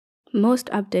Most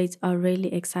updates are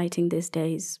really exciting these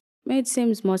days. It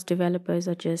seems most developers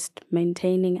are just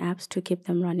maintaining apps to keep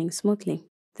them running smoothly.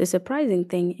 The surprising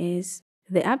thing is,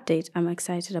 the update I'm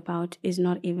excited about is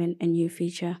not even a new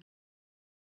feature.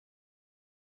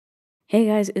 Hey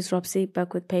guys, it's Robsy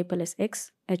back with Paperless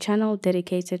X, a channel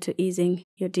dedicated to easing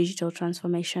your digital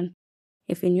transformation.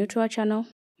 If you're new to our channel,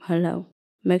 hello.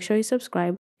 Make sure you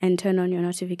subscribe and turn on your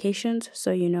notifications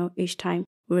so you know each time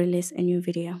we release a new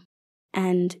video.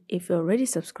 And if you're already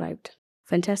subscribed,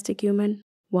 fantastic human,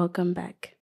 welcome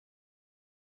back.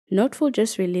 Noteful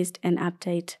just released an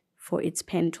update for its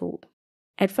pen tool.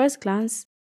 At first glance,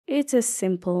 it's a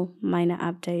simple, minor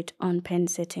update on pen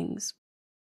settings.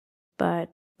 But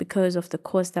because of the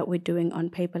course that we're doing on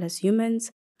Paperless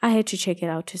Humans, I had to check it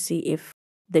out to see if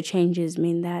the changes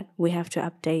mean that we have to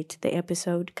update the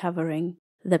episode covering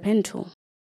the pen tool.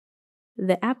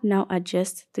 The app now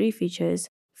adjusts 3 features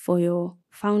for your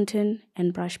fountain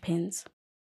and brush pens.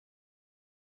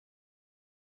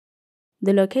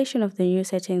 The location of the new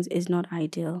settings is not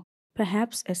ideal.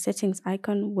 Perhaps a settings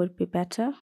icon would be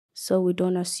better, so we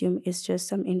don't assume it's just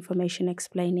some information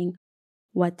explaining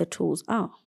what the tools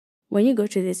are. When you go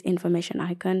to this information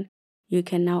icon, you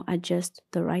can now adjust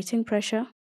the writing pressure,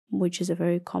 which is a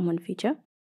very common feature.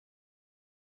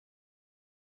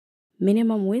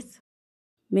 Minimum width.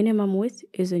 Minimum width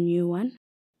is a new one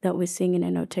that we're seeing in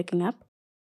a note-taking app.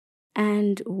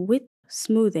 And width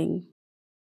smoothing,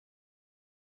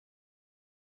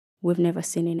 we've never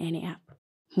seen in any app.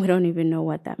 We don't even know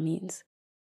what that means.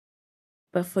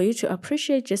 But for you to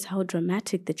appreciate just how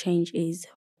dramatic the change is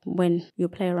when you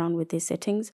play around with these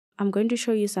settings, I'm going to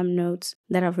show you some notes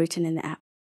that I've written in the app.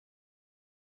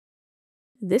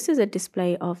 This is a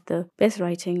display of the best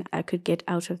writing I could get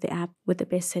out of the app with the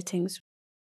best settings.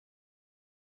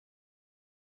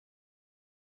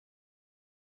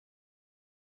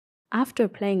 After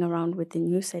playing around with the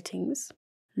new settings,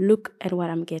 look at what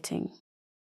I'm getting.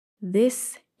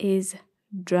 This is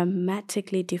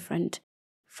dramatically different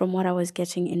from what I was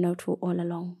getting in Noteful all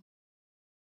along.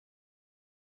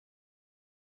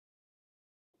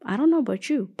 I don't know about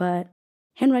you, but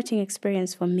handwriting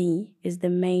experience for me is the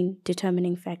main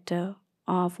determining factor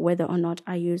of whether or not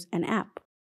I use an app,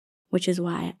 which is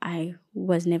why I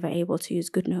was never able to use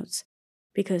GoodNotes,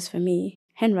 because for me,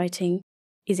 handwriting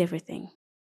is everything.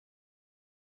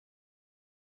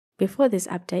 Before this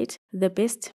update, the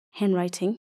best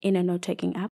handwriting in a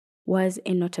note-taking app was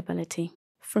in Notability,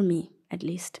 for me at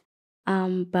least.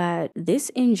 But this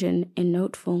engine in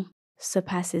Noteful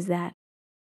surpasses that,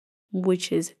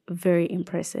 which is very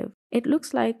impressive. It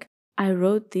looks like I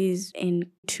wrote these in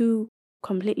 2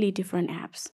 completely different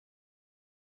apps.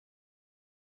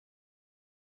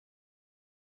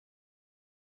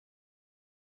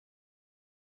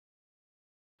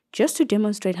 Just to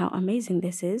demonstrate how amazing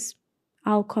this is,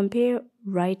 I'll compare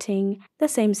writing the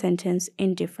same sentence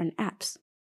in different apps.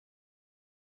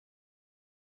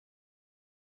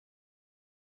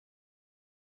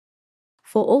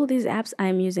 For all these apps, I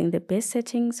am using the best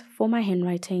settings for my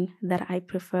handwriting that I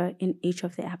prefer in each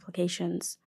of the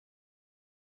applications.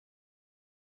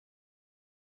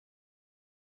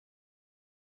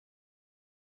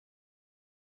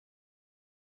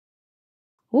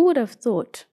 Who would have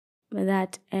thought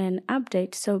that an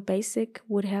update so basic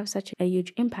would have such a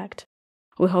huge impact?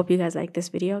 We hope you guys liked this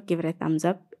video. Give it a thumbs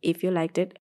up if you liked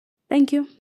it. Thank you,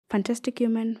 fantastic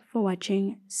human, for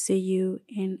watching. See you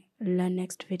in the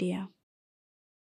next video.